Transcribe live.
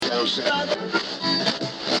This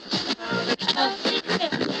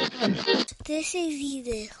is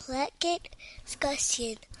the Eclectic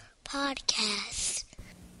Discussion Podcast.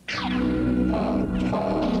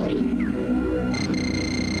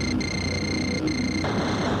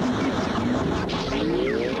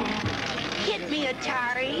 Hit me,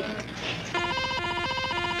 Atari.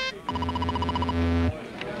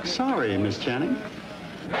 Sorry, Miss Channing.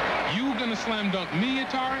 You gonna slam dunk me,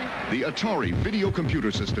 Atari? The Atari video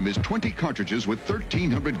computer system is 20 cartridges with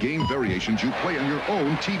 1,300 game variations you play on your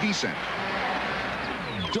own TV set.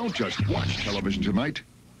 Don't just watch television tonight.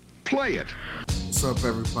 Play it. What's up,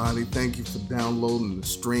 everybody? Thank you for downloading and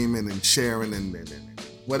streaming and sharing and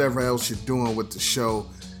whatever else you're doing with the show.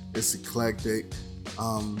 It's eclectic.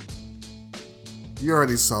 You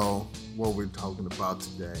already saw what we're talking about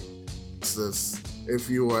today. It's this.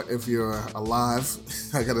 If you're alive,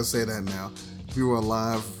 I gotta say that now. If you were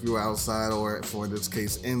alive, if you were outside, or for this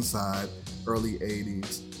case inside, early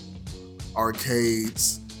 80s,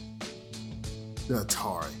 arcades, the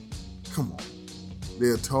Atari. Come on.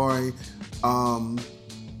 The Atari.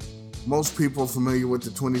 Most people are familiar with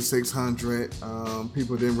the 2600.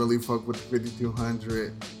 People didn't really fuck with the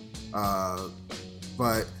 5200.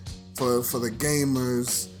 But for the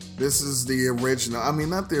gamers, this is the original. I mean,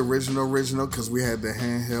 not the original, because we had the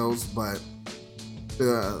handhelds, but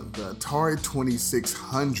the Atari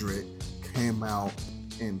 2600 came out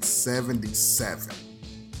in 77.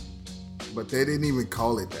 But they didn't even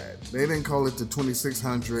call it that. They didn't call it the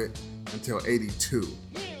 2600 until 82.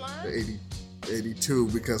 The 82,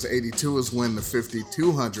 because 82 is when the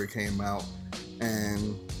 5200 came out,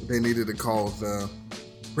 and they needed to call the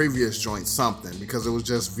previous joint something, because it was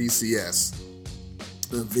just VCS.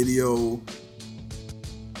 The video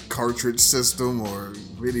cartridge system or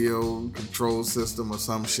video control system or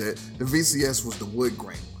some shit. The VCS was the wood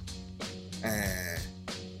grain one.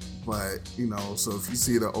 But, so if you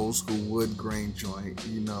see the old school wood grain joint,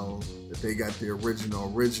 you know that they got the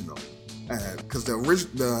original. Because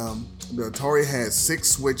the Atari had 6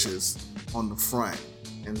 switches on the front,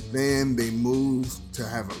 and then they moved to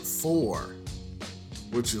having 4,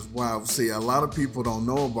 which is wild. See, a lot of people don't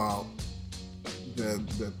know about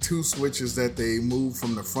the 2 switches that they moved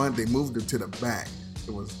from the front. They moved them to the back.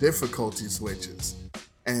 It was difficulty switches.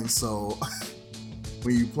 And so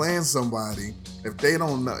when you playing somebody, if they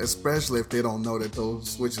don't know, especially if they don't know that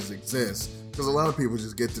those switches exist, because a lot of people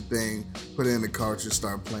just get the thing, put it in the cartridge,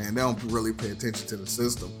 start playing. They don't really pay attention to the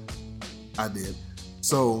system. I did.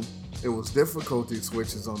 So it was difficulty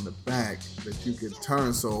switches on the back that you could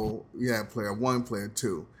turn. So you had player 1, player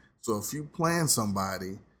 2. So if you playing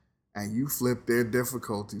somebody and you flip their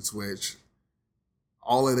difficulty switch,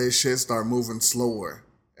 all of their shit start moving slower,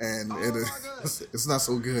 and it's not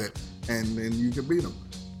so good, and then you can beat them.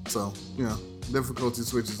 So, difficulty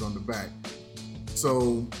switches on the back.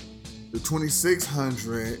 So the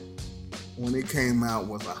 2600, when it came out,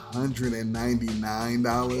 was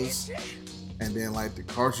 $199, and then like the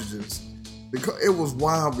cartridges, it was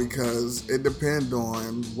wild because it depended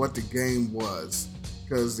on what the game was.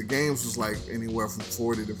 Because the games was like anywhere from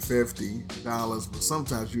 $40 to $50, but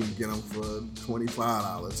sometimes you can get them for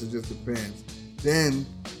 $25. It just depends. Then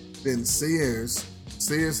Sears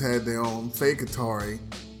had their own fake Atari.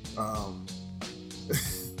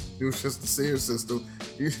 It was just the Sears system.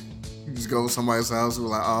 You just go to somebody's house and be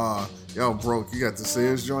like, y'all broke. You got the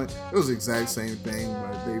Sears joint. It was the exact same thing,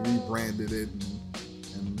 but they rebranded it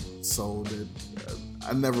and sold it.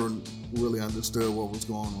 I never really understood what was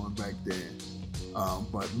going on back then.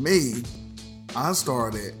 But me, I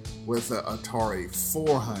started with an Atari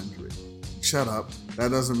 400. Shut up.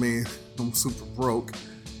 That doesn't mean I'm super broke,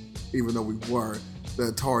 even though we were.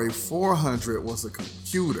 The Atari 400 was a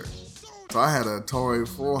computer. So I had an Atari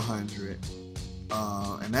 400,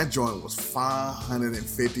 and that joint was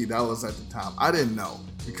 $550 at the time. I didn't know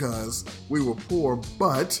because we were poor,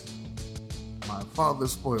 but my father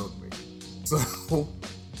spoiled me.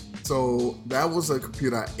 So that was a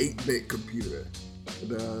computer, an 8-bit computer.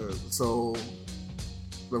 So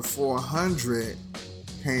the 400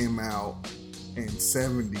 came out in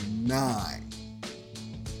 79.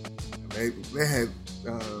 They had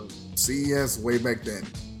CES way back then.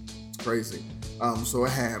 It's crazy. So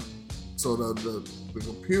the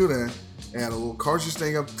computer had a little cartridge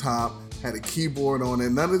thing up top, had a keyboard on it.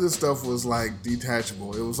 None of this stuff was like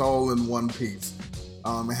detachable. It was all in one piece.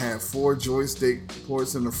 It had 4 joystick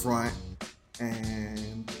ports in the front,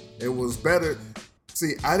 and it was better.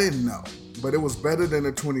 See, I didn't know, but it was better than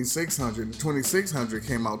the 2600. The 2600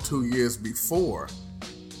 came out 2 years before.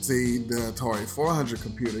 See, the Atari 400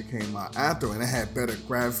 computer came out after, and it had better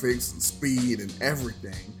graphics and speed and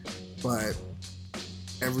everything. But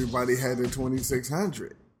everybody had the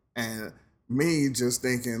 2600. And me just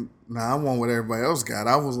thinking, nah, I want what everybody else got.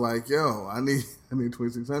 I was like, yo, I need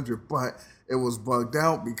 2600. But it was bugged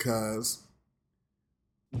out because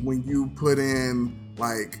when you put in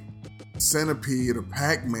like Centipede or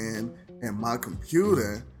Pac-Man in my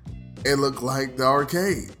computer, it looked like the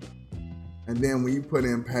arcade. And then when you put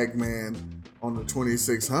in Pac-Man on the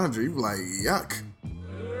 2600, you be like, yuck.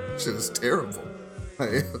 Shit is terrible.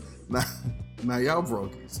 Like, now y'all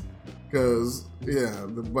brokies. Because, yeah,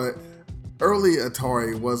 but early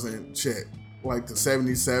Atari wasn't shit. Like the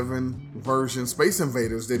 77 version, Space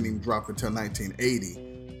Invaders didn't even drop until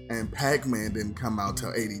 1980. And Pac-Man didn't come out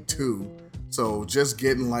till 82. So just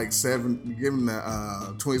getting giving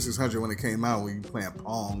the 2600 when it came out, when you playing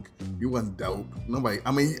Pong, you wasn't dope. Nobody,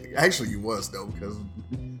 I mean, actually you was dope because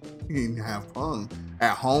you didn't have Pong.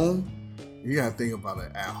 At home, you gotta think about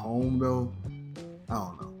it. At home though, I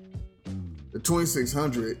don't know. The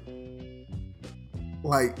 2600,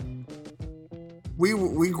 like, we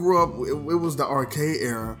grew up, it was the arcade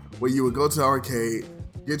era where you would go to the arcade,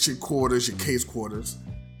 get your quarters, your case quarters,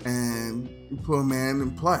 and you put them in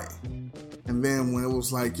and play. And then when it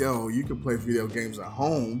was like, yo, you can play video games at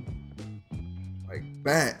home, like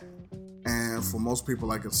that. And for most people,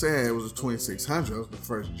 like I said, it was a 2600. It was the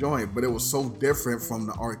first joint, but it was so different from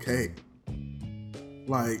the arcade.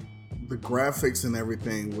 Like, the graphics and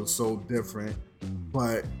everything was so different,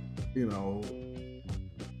 but, you know,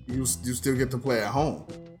 you still get to play at home.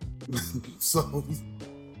 So,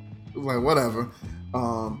 like, whatever.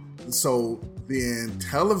 So then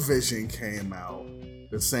television came out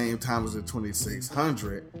the same time as the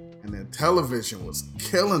 2600, and then television was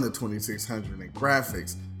killing the 2600 in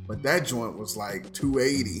graphics, but that joint was like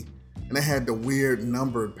 280, and it had the weird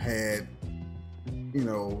numbered pad. You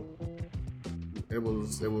know, it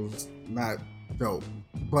was not dope.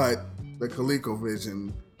 But the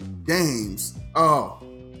ColecoVision games, not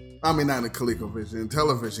the ColecoVision,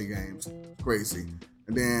 television games, crazy.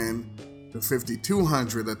 And then the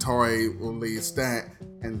 5200, Atari released that,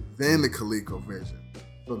 and then the ColecoVision.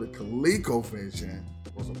 So the ColecoVision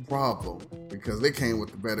was a problem because they came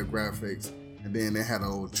with the better graphics, and then they had a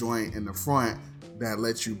little joint in the front that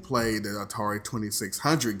lets you play the Atari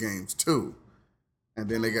 2600 games too. And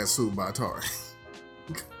then they got sued by Atari.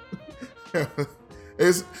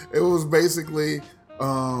 It was basically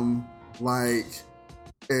like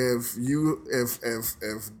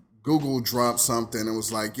if Google dropped something and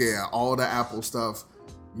was like, yeah, all the Apple stuff,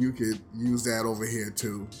 you could use that over here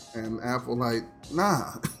too. And Apple like,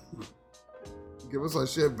 nah, give us our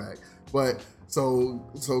shit back. But so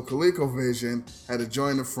ColecoVision had a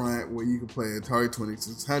joint in the front where you could play Atari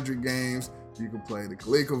 2600 games, you could play the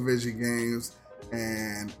ColecoVision games,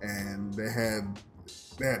 and they had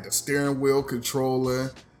the steering wheel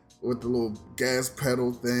controller with the little gas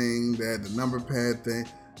pedal thing, they had the number pad thing.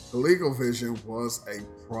 ColecoVision was a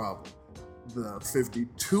problem. The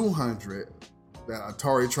 5200 that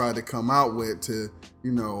Atari tried to come out with to,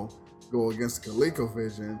 you know, go against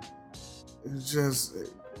ColecoVision,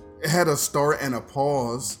 it had a start and a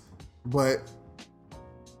pause, but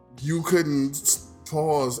you couldn't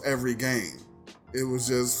pause every game. It was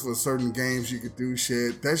just for certain games you could do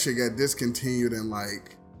shit. That shit got discontinued in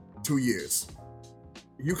like 2 years.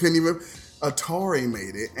 You couldn't even, Atari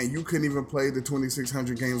made it, and you couldn't even play the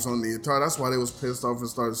 2600 games on the Atari. That's why they was pissed off and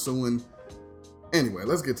started suing. Anyway,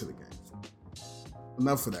 let's get to the games.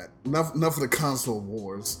 Enough of that. Enough of the console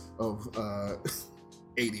wars of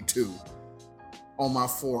 82. On my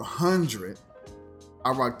 400,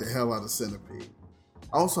 I rocked the hell out of Centipede.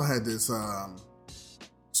 I also had this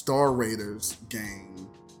Star Raiders game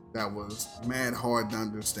that was mad hard to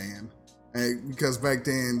understand. And because back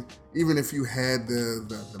then, even if you had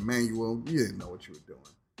the manual, you didn't know what you were doing.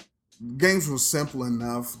 Games were simple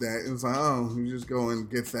enough that it was like, oh, you just go and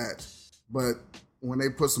get that. But when they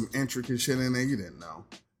put some intricate shit in there, you didn't know.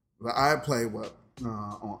 But I played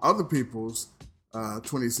on other people's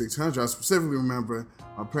 2600. I specifically remember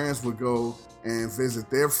my parents would go and visit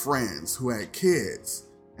their friends who had kids,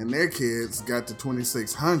 and their kids got to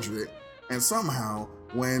 2600, and somehow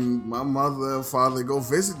when my mother and father go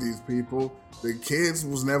visit these people, the kids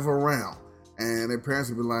was never around, and their parents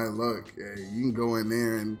would be like, look, hey, you can go in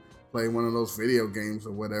there and play one of those video games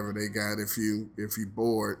or whatever they got if you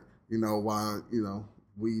bored, you know, while, you know,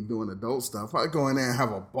 we doing adult stuff. I go in there and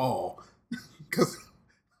have a ball because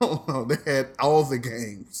they had all the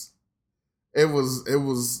games. It was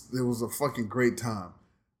a fucking great time.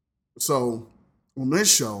 So on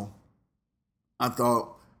this show, I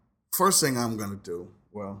thought, first thing I'm gonna do,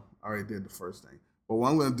 well, I already did the first thing, but what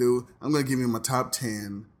I'm gonna do, I'm gonna give you my top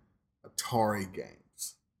 10 Atari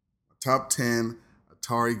games. My top 10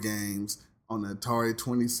 Atari games on the Atari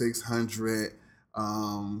 2600.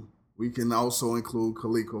 We can also include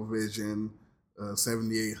ColecoVision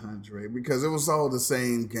 7800 because it was all the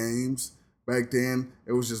same games back then.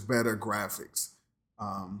 It was just better graphics.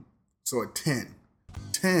 So at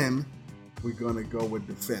 10, we're gonna go with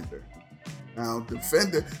Defender. Now,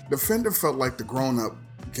 Defender felt like the grown-up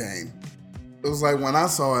game. It was like when I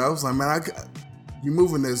saw it, I was like, man, you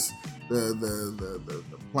moving the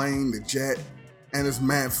plane, the jet, and it's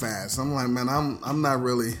mad fast. I'm like, man, I'm not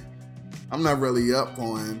really up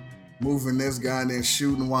on moving this guy and then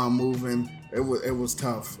shooting while I'm moving. It was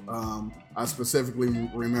tough. I specifically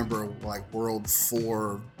remember like World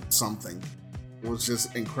 4 something. It was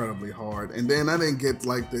just incredibly hard. And then I didn't get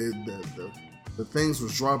like the things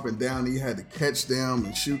was dropping down. And you had to catch them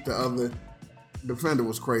and shoot the other. Defender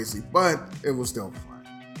was crazy, but it was still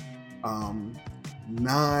fun.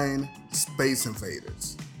 9, Space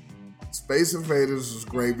Invaders. Space Invaders was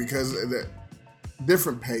great because of the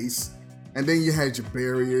different pace. And then you had your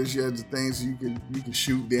barriers, you had the things you could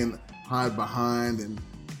shoot, then hide behind, and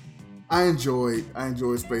I enjoyed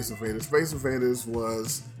Space Invaders. Space Invaders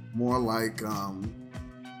was more like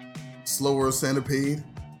slower Centipede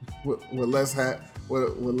with less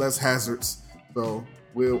hazards. So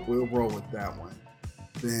we'll roll with that one.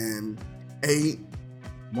 Then 8,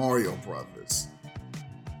 Mario Brothers.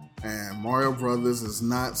 And Mario Brothers is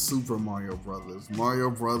not Super Mario Brothers.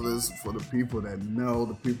 Mario Brothers, for the people that know,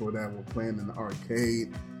 the people that were playing in the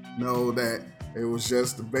arcade, know that it was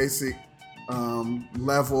just the basic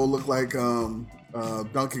level, looked like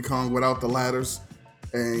Donkey Kong without the ladders,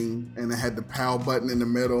 and it had the POW button in the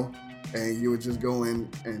middle, and you would just go in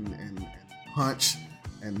and punch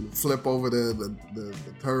and flip over the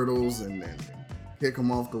turtles and kick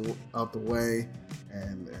them out the way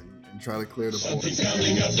and try to clear the board. Something's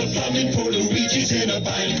coming up the plumbing for Luigi's in a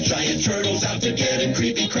bind. Giant turtles out to get him,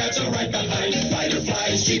 creepy crabs are right behind.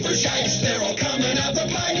 Fireflies, cheaper shikes, they're all coming out the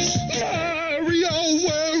pipes. Mario,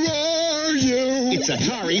 where are you? It's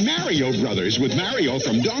Atari Mario Brothers with Mario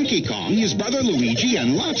from Donkey Kong, his brother Luigi,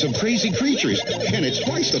 and lots of crazy creatures. And it's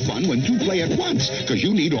twice the fun when two play at once, because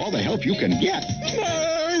you need all the help you can get.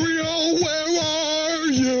 Mario, where are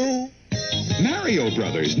you? Mario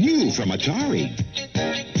Brothers, new from Atari.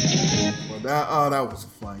 Well, that was a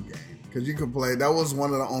fun game because you could play. That was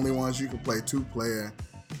one of the only ones you could play 2-player,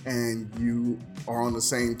 and you are on the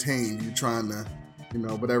same team. You trying to,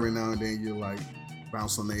 but every now and then you like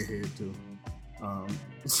bounce on their head too.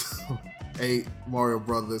 So 8, Mario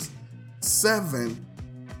Brothers. 7,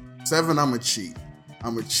 I'm a cheat.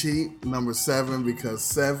 I'm a cheat. Number 7 because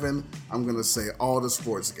 7, I'm gonna say all the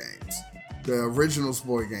sports games, the original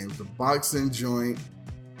sport games, the boxing joint.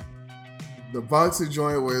 The boxing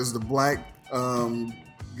joint where it's the black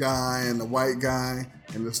guy and the white guy,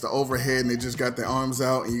 and it's the overhead, and they just got their arms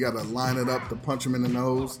out, and you got to line it up to punch them in the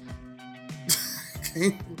nose.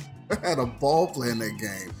 I had a ball playing that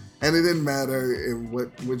game, and it didn't matter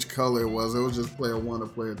which color it was. It was just player 1 or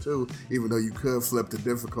player 2, even though you could flip the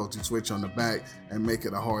difficulty switch on the back and make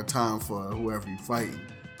it a hard time for whoever you're fighting.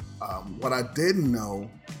 What I didn't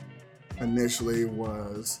know initially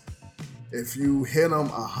was if you hit them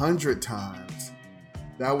 100 times,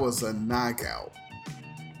 that was a knockout.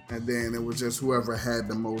 And then it was just whoever had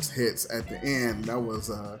the most hits at the end. That was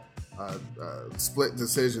a split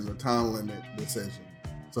decision, a time limit decision.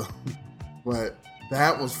 So, but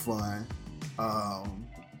that was fun.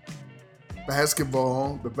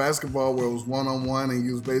 Basketball, the basketball where it was 1-on-1 and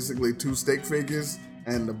you was basically 2 stick figures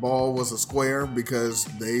and the ball was a square because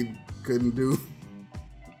they couldn't do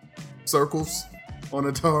circles on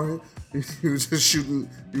Atari. You were just shooting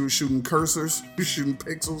cursors, you were shooting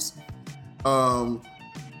pixels.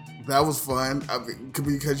 That was fun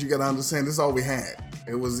because you got to understand this is all we had.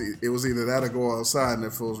 It was either that or go outside, and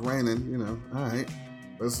if it was raining, all right,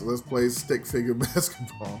 let's play stick figure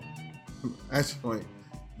basketball.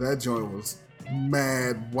 That joint was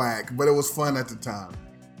mad whack, but it was fun at the time.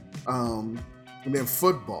 And then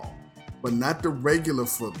football, but not the regular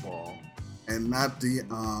football, and not the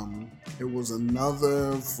it was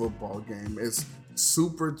another football game. It's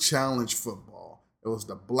Super Challenge Football. It was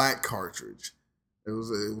the black cartridge. It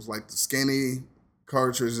was like the skinny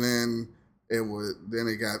cartridge, and then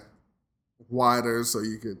it got wider so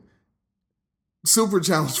you could Super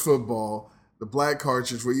Challenge Football, the black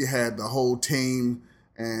cartridge where you had the whole team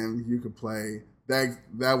and you could play. That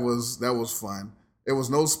was fun. It was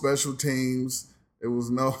no special teams. It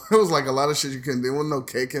was like a lot of shit you couldn't do. There was no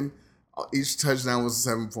kicking. Each touchdown was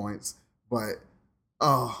 7 points. But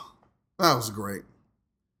that was great.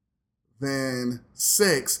 Then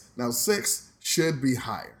 6. Now 6 should be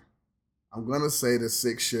higher. I'm gonna say that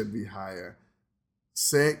 6 should be higher.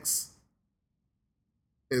 6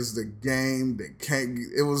 is the game that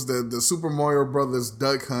it was the Super Mario Brothers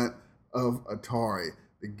Duck Hunt of Atari.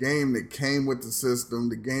 The game that came with the system,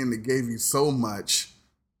 the game that gave you so much.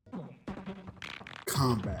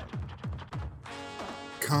 Combat.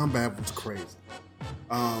 Combat was crazy.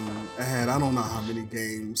 It had, I don't know how many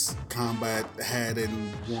games Combat had in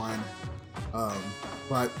one,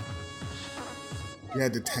 but you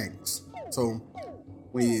had the tanks. So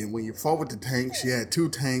when you fought with the tanks, you had 2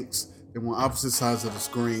 tanks that were on opposite sides of the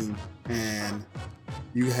screen, and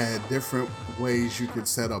you had different ways you could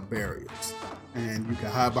set up barriers, and you could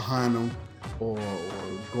hide behind them or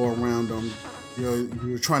go around them.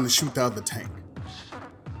 You're trying to shoot the other tank,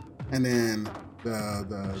 and then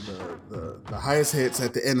the highest hits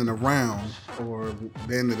at the end of the round or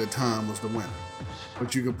the end of the time was the winner.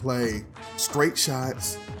 But you could play straight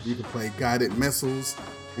shots, you could play guided missiles,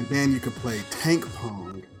 and then you could play tank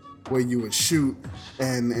pong, where you would shoot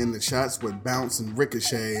and the shots would bounce and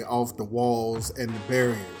ricochet off the walls and the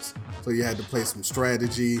barriers. So you had to play some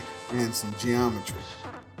strategy and some geometry.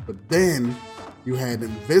 But then you had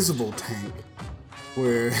invisible tank,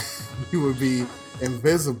 where you would be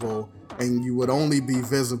invisible and you would only be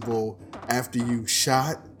visible after you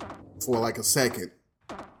shot for like a second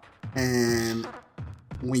and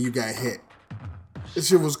when you got hit. This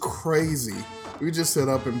shit was crazy. We just sit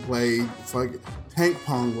up and play. Tank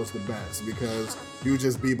pong was the best because you would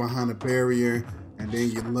just be behind a barrier and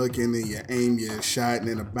then you look in and you aim your shot and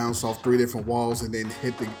then it bounce off 3 different walls and then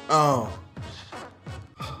hit the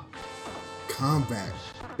combat.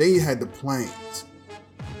 Then you had the planes.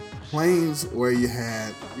 Planes where you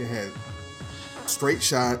had straight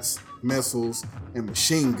shots, missiles, and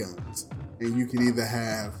machine guns. And you could either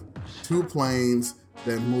have 2 planes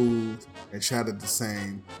that moved and shot at the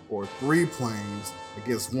same, or 3 planes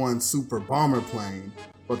against 1 super bomber plane,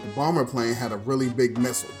 but the bomber plane had a really big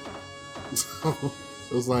missile. So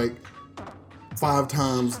it was like 5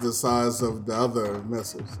 times the size of the other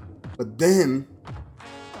missiles. But then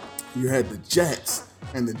you had the jets,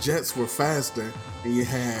 and the jets were faster, and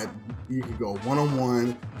you could go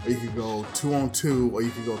 1-on-1, or you could go 2-on-2, or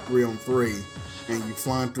you could go 3-on-3, and you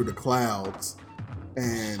flying through the clouds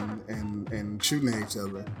and shooting at each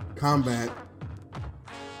other. Combat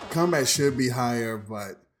should be higher,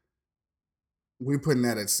 but we're putting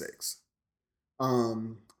that at 6.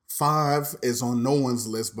 5 is on no one's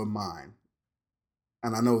list but mine,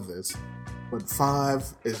 and I know this, but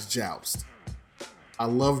 5 is Joust. I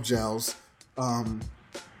love Joust.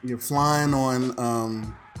 You're flying on,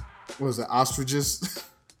 ostriches?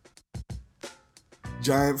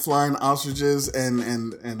 Giant flying ostriches, and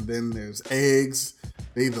then there's eggs.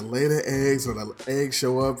 They either lay the eggs or the eggs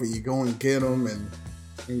show up and you go and get them and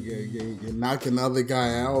you're knocking the other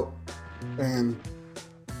guy out. And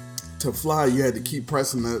to fly, you had to keep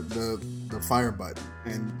pressing the fire button.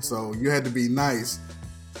 And so you had to be nice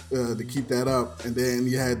to keep that up. And then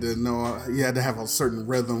you had to have a certain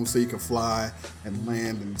rhythm so you could fly and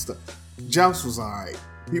land and stuff. Joust was alright.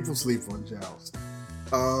 People sleep on Joust.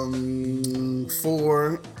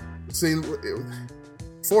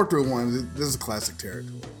 4 through 1, this is classic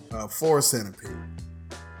territory. 4 Centipede.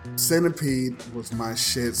 Centipede was my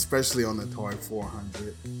shit, especially on the Atari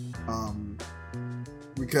 400.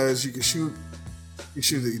 Because you could shoot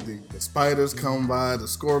the spiders come by, the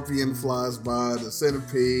scorpion flies by, the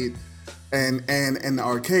centipede, and in the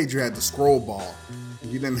arcade you had the scroll ball.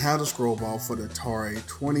 You didn't have the scroll ball for the Atari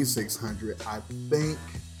 2600.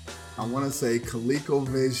 I want to say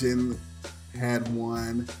ColecoVision had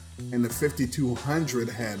one, and the 5200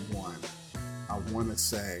 had one. I want to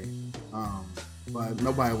say, but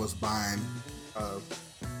nobody was buying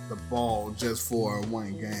the ball just for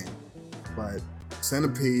one game. But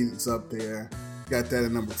Centipede is up there. Got that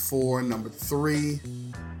at number 4. Number 3,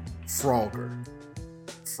 Frogger.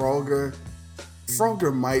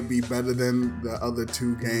 Frogger might be better than the other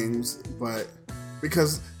 2 games, but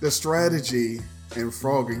because the strategy in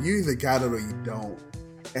Frogger, you either got it or you don't.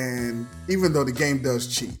 And even though the game does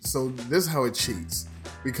cheat, so this is how it cheats.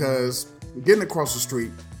 Because getting across the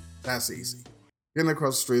street, that's easy. Getting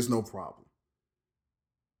across the street is no problem.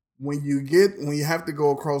 When you have to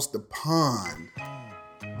go across the pond,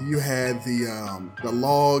 you had the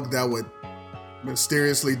log that would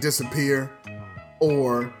mysteriously disappear,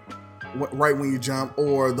 or right when you jump,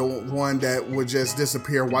 or the one that would just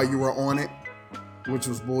disappear while you were on it, which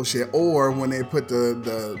was bullshit. Or when they put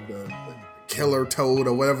the killer toad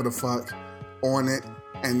or whatever the fuck on it,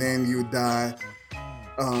 and then you die.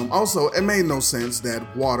 Also, it made no sense that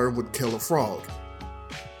water would kill a frog.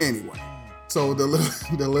 Anyway, so the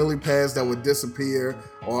lily pads that would disappear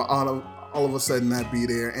or all of a sudden not be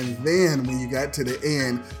there. And then when you got to the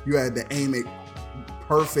end, you had to aim it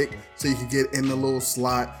perfect so you could get in the little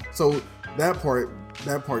slot. So that part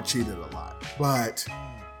cheated a lot, but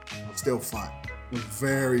still fun. It was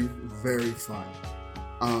very, very fun.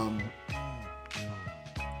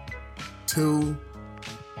 2,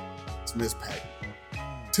 it's Miss Pac-Man.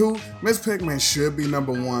 2, Miss Pac-Man should be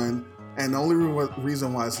number 1, and the only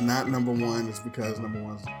reason why it's not number 1 is because number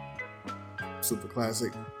 1's super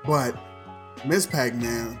classic, but Miss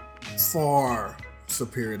Pac-Man far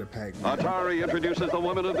superior to Pac-Man. Atari introduces the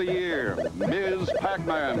Woman of the Year, Ms.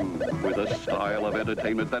 Pac-Man. With a style of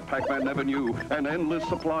entertainment that Pac-Man never knew, an endless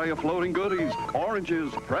supply of floating goodies,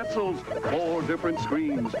 oranges, pretzels, 4 different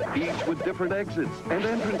screens, each with different exits and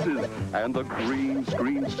entrances, and the green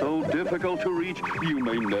screen so difficult to reach, you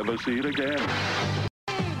may never see it again.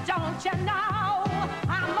 Don't you know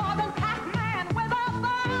I'm more than Pac-Man with a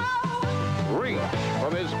bow? Reach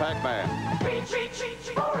for Ms. Pac-Man. Reach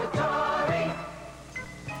for Atari.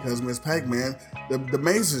 Because Miss Pac-Man, the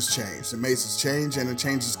mazes change. The mazes change and it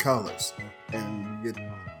changes colors. And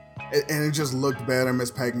it just looked better. Miss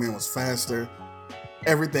Pac-Man was faster.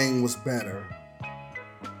 Everything was better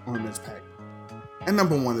on Miss Pac-Man. And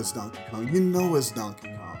number 1 is Donkey Kong. You know it's Donkey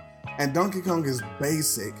Kong. And Donkey Kong is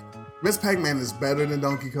basic. Miss Pac-Man is better than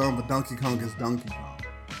Donkey Kong, but Donkey Kong is Donkey Kong.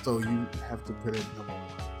 So you have to put it number 1.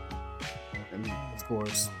 And of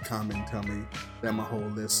course, comment and tell me that my whole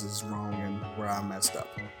list is wrong and where I messed up.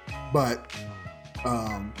 But it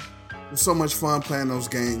was so much fun playing those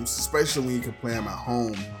games, especially when you could play them at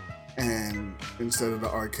home and instead of the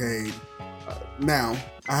arcade. Now,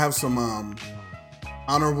 I have some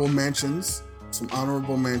honorable mentions,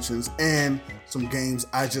 and some games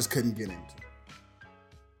I just couldn't get into.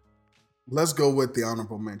 Let's go with the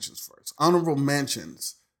honorable mentions first. Honorable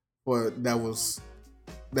mentions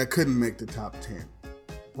that couldn't make the top 10.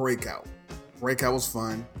 Breakout was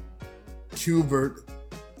fun. Cubert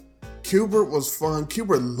was fun.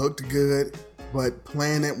 Cubert looked good, but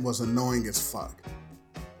playing it was annoying as fuck.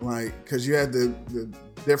 Like, cause you had the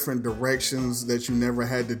different directions that you never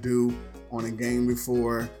had to do on a game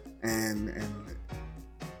before, and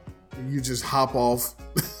you just hop off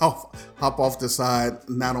the side,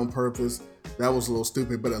 not on purpose. That was a little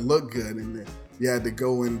stupid, but it looked good, and you had to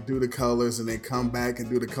go and do the colors and then come back and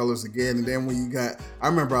do the colors again. And then when I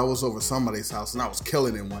remember I was over somebody's house and I was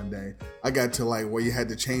killing it one day. I got to like where you had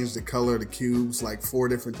to change the color of the cubes like 4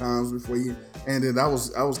 different times before you ended. I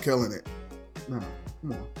was killing it. No,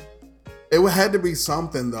 come on. It had to be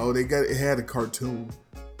something though. It had a cartoon.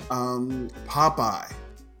 Popeye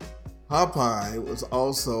was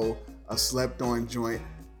also a slept on joint.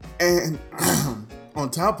 And on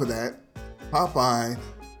top of that, Popeye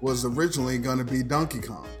was originally going to be Donkey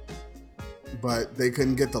Kong, but they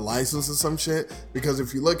couldn't get the license or some shit, because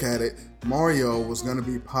if you look at it, Mario was going to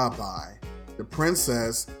be Popeye, the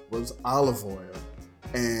princess was Olive Oil,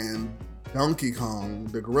 and Donkey Kong,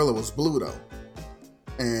 the gorilla, was Bluto,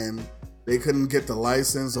 and they couldn't get the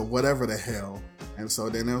license or whatever the hell, and so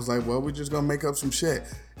then it was like, well, we're just going to make up some shit.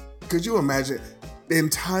 Could you imagine? The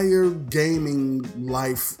entire gaming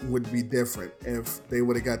life would be different if they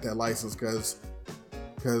would have got that license, because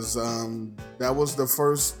that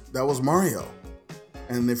was Mario.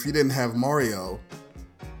 And if you didn't have Mario,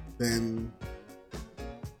 then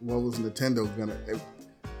what was Nintendo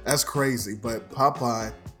that's crazy. But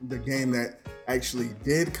Popeye, the game that actually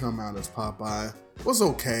did come out as Popeye, was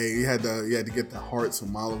okay. You had to get the hearts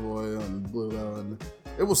from Olive Oil and Bluto, and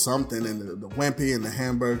it was something, and the Wimpy and the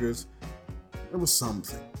hamburgers. It was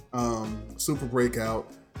something. Super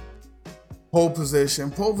Breakout. Pole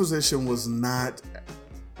Position was not...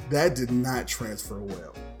 That did not transfer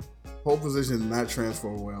well. Pole Position did not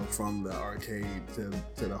transfer well from the arcade to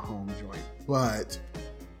the home joint. But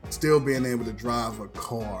still being able to drive a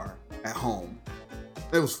car at home,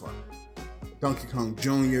 it was fun. Donkey Kong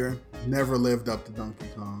Jr. never lived up to Donkey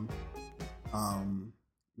Kong.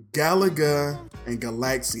 Galaga and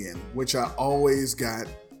Galaxian, which I always got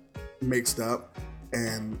mixed up,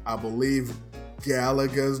 and I believe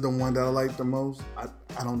Galaga is the one that I like the most. I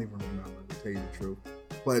don't even remember, to tell you the truth.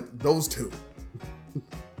 But those two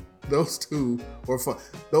were fun.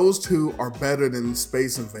 Those two are better than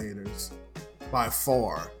Space Invaders by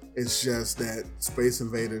far. It's just that Space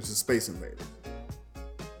Invaders is Space Invaders.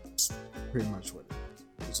 It's pretty much what it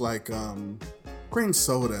is. It's like cream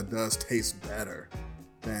soda does taste better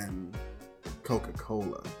than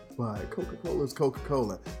Coca-Cola, but Coca-Cola is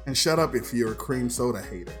Coca-Cola. And shut up if you're a cream soda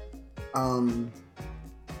hater.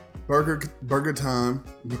 Burger Time.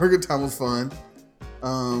 Burger Time was fun.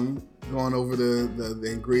 Going over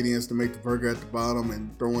the ingredients to make the burger at the bottom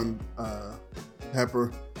and throwing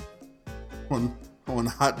pepper. on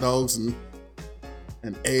hot dogs and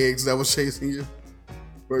eggs that was chasing you.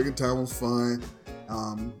 Burger Time was fun.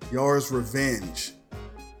 Yar's Revenge.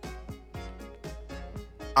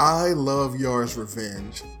 I love Yar's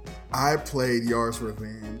Revenge. I played Yar's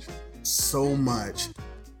Revenge so much.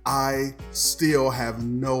 I still have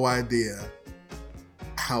no idea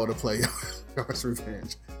how to play Yar's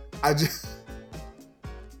Revenge. I just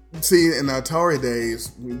see in the Atari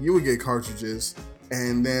days when you would get cartridges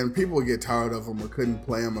and then people would get tired of them or couldn't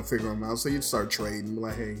play them or figure them out, so you'd start trading,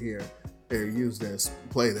 like, hey, here, use this,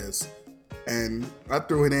 play this. And I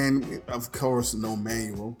threw it in, of course, no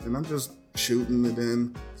manual, and I'm just shooting, and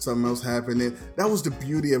then something else happened. And that was the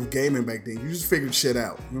beauty of gaming back then. You just figured shit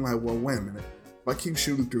out. You're like, well, wait a minute. If I keep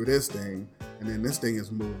shooting through this thing, and then this thing is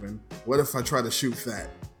moving, what if I try to shoot that?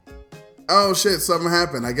 Oh shit, something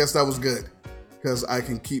happened. I guess that was good, because I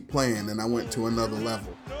can keep playing, and I went to another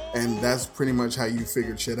level. And that's pretty much how you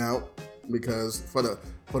figured shit out, because for the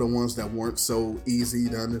ones that weren't so easy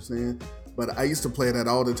to understand. But I used to play that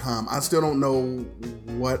all the time. I still don't know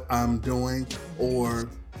what I'm doing or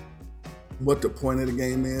what the point of the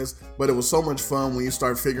game is, but it was so much fun when you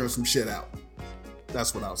start figuring some shit out.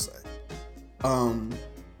 That's what I'll say. The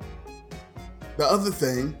other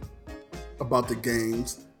thing about the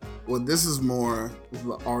games, well, this is more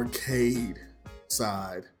the arcade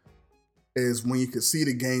side, is when you could see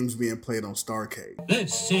the games being played on Starcade.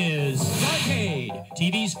 This is Starcade,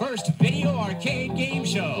 TV's first video arcade game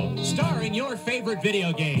show, starring your favorite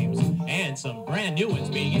video games, and some brand new ones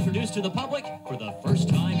being introduced to the public for the first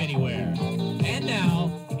time anywhere. And now,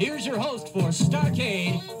 here's your host for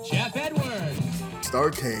Starcade, Jeff Edwards.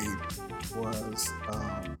 Starcade was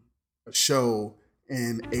a show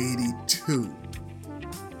in '82,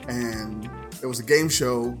 and it was a game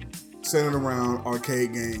show centered around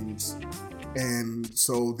arcade games. And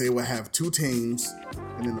so they would have two teams,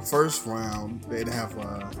 and in the first round they'd have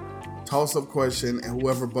a toss-up question, and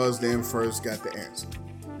whoever buzzed in first got the answer.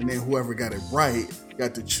 And then whoever got it right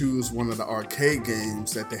got to choose one of the arcade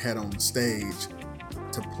games that they had on the stage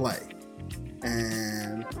to play.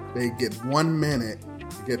 And they get 1 minute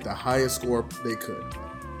to get the highest score they could.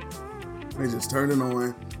 They just turn it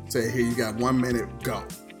on, say, here, you got 1 minute, go.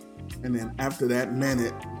 And then after that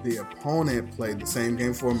minute, the opponent played the same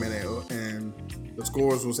game for a minute, and the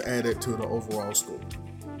scores was added to the overall score.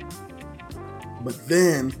 But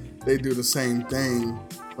then they do the same thing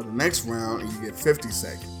for the next round, and you get 50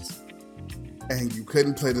 seconds. And you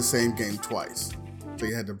couldn't play the same game twice, so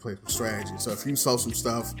you had to play some strategy. So if you saw some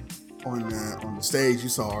stuff on the stage, you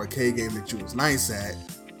saw an arcade game that you was nice at,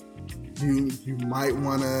 you might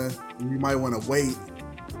wanna wait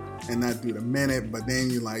and not do the minute, but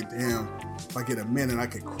then you're like, damn, if I get a minute, I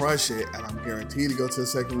could crush it, and I'm guaranteed to go to the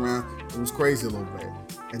second round. It was crazy a little bit.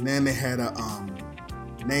 And then they had a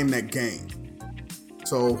name that game.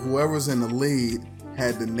 So whoever's in the lead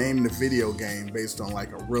had to name the video game based on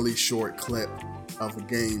like a really short clip of a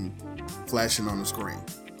game flashing on the screen.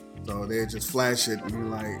 So they just flash it, and you're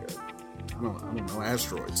like, I don't know,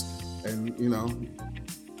 asteroids, and you know,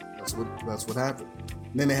 that's what happened.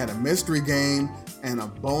 And then they had a mystery game and a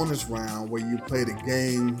bonus round where you played a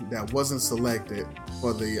game that wasn't selected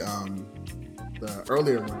for the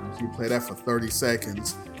earlier rounds. You play that for 30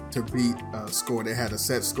 seconds to beat a score. They had a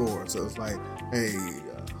set score, so it's like, hey,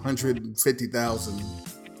 150,000,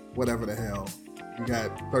 whatever the hell. You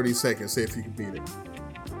got 30 seconds, see if you can beat it.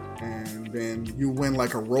 And then you win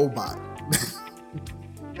like a robot.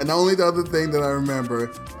 And the only other thing that I remember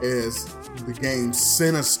is the game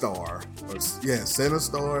Sinistar.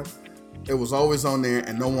 Sinistar. It was always on there,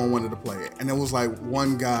 and no one wanted to play it. And it was like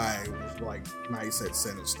one guy was like nice at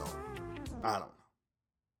Sinistar. I don't know.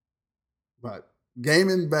 But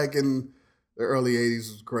gaming back in the early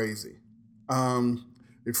 80s was crazy.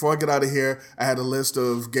 Before I get out of here, I had a list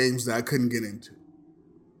of games that I couldn't get into.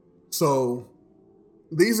 So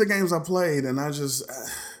these are games I played, and I just...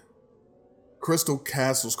 Crystal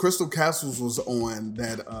Castles. Crystal Castles was on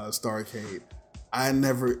that Starcade. I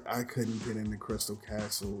couldn't get into Crystal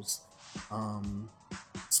Castles.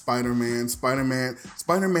 Spider-Man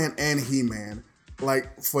and He-Man.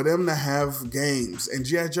 Like, for them to have games, and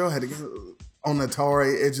G.I. Joe had a game on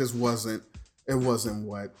Atari, it just wasn't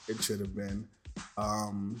what it should have been.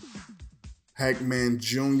 Pac-Man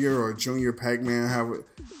Jr. or Junior Pac-Man,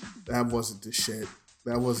 that wasn't the shit.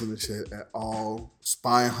 That wasn't the shit at all.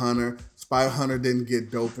 Spy Hunter didn't get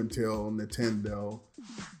dope until Nintendo.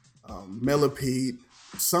 Millipede.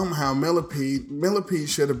 Somehow Millipede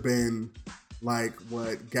should have been like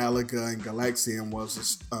what Galaga and Galaxian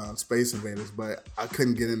was Space Invaders, but I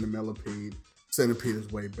couldn't get into Millipede. Centipede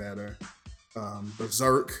is way better.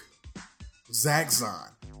 Berserk. Zaxxon.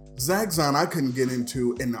 Zaxxon I couldn't get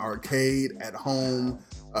into in the arcade, at home,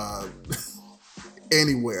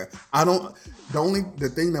 anywhere.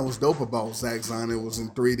 The thing that was dope about Zaxxon, it was in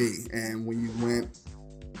 3D, and when you went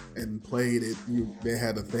and played it, they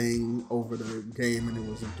had a thing over the game and it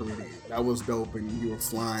was in 3D. That was dope, and you were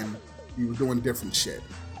flying, you were doing different shit.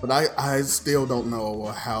 But I still don't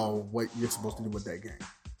know what you're supposed to do with that game.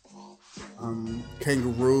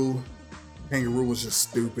 Kangaroo was just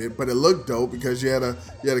stupid, but it looked dope because you had a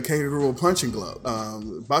kangaroo punching glove,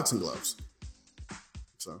 boxing gloves.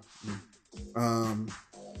 So,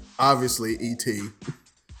 obviously E.T.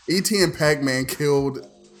 E.T. and Pac-Man killed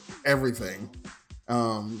everything.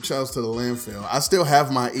 Shouts to the landfill. I still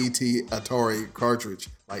have my E.T. Atari cartridge,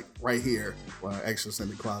 like right here. Well, actually it's in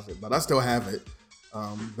the closet, but I still have it.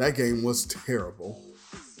 That game was terrible.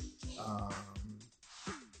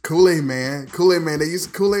 Kool-Aid Man. Kool-Aid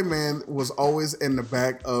Man was always in the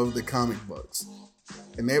back of the comic books.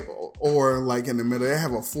 And or like in the middle, they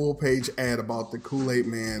have a full page ad about the Kool-Aid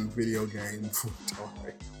Man video game for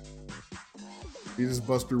Atari. You just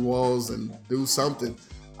bust through walls and do something.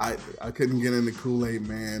 I couldn't get into Kool-Aid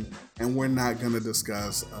Man, and we're not gonna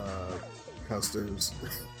discuss Custer's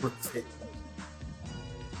revenge.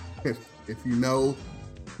 If you know,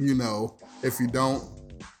 you know. If you don't,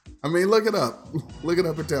 I mean, look it up. Look it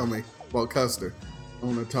up and tell me about Custer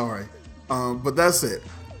on Atari. But that's it.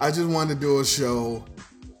 I just wanted to do a show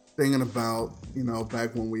thinking about,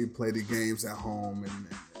 back when we played the games at home and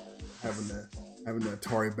having the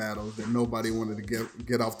Atari battles that nobody wanted to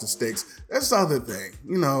get off the sticks. That's the other thing,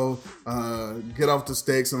 get off the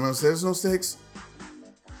sticks. And I said, there's no sticks.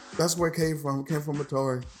 That's where it came from. It came from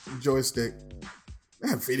Atari, joystick. They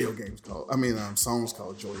have songs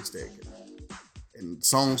called Joystick and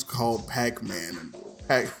songs called Pac-Man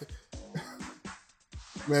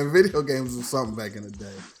Man, video games was something back in the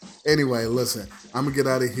day. Anyway, listen, I'm gonna get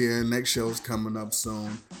out of here. Next show's coming up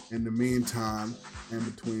soon. In the meantime, in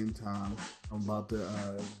between time, I'm about to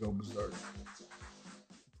go berserk.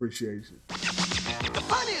 Appreciate you. The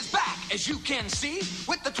fun is back, as you can see,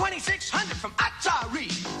 with the 2600 from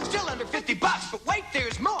Atari. Still under $50, but wait,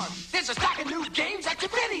 there's more. There's a stack of new games at your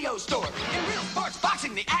video store. In real sports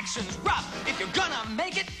boxing, the action's rough. If you're gonna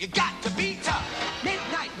make it, you got to be tough.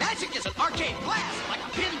 Midnight Magic is an arcade blast. Like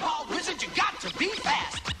a pinball wizard, you got to be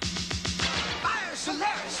fast. Fire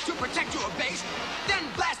Solaris to protect your base, then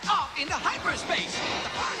blast off into hyperspace. The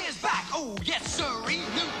fun is back, oh yes sirree.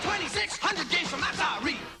 New 2600 games from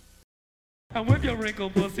Atari. And with your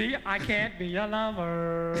wrinkled pussy, I can't be your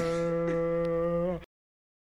lover.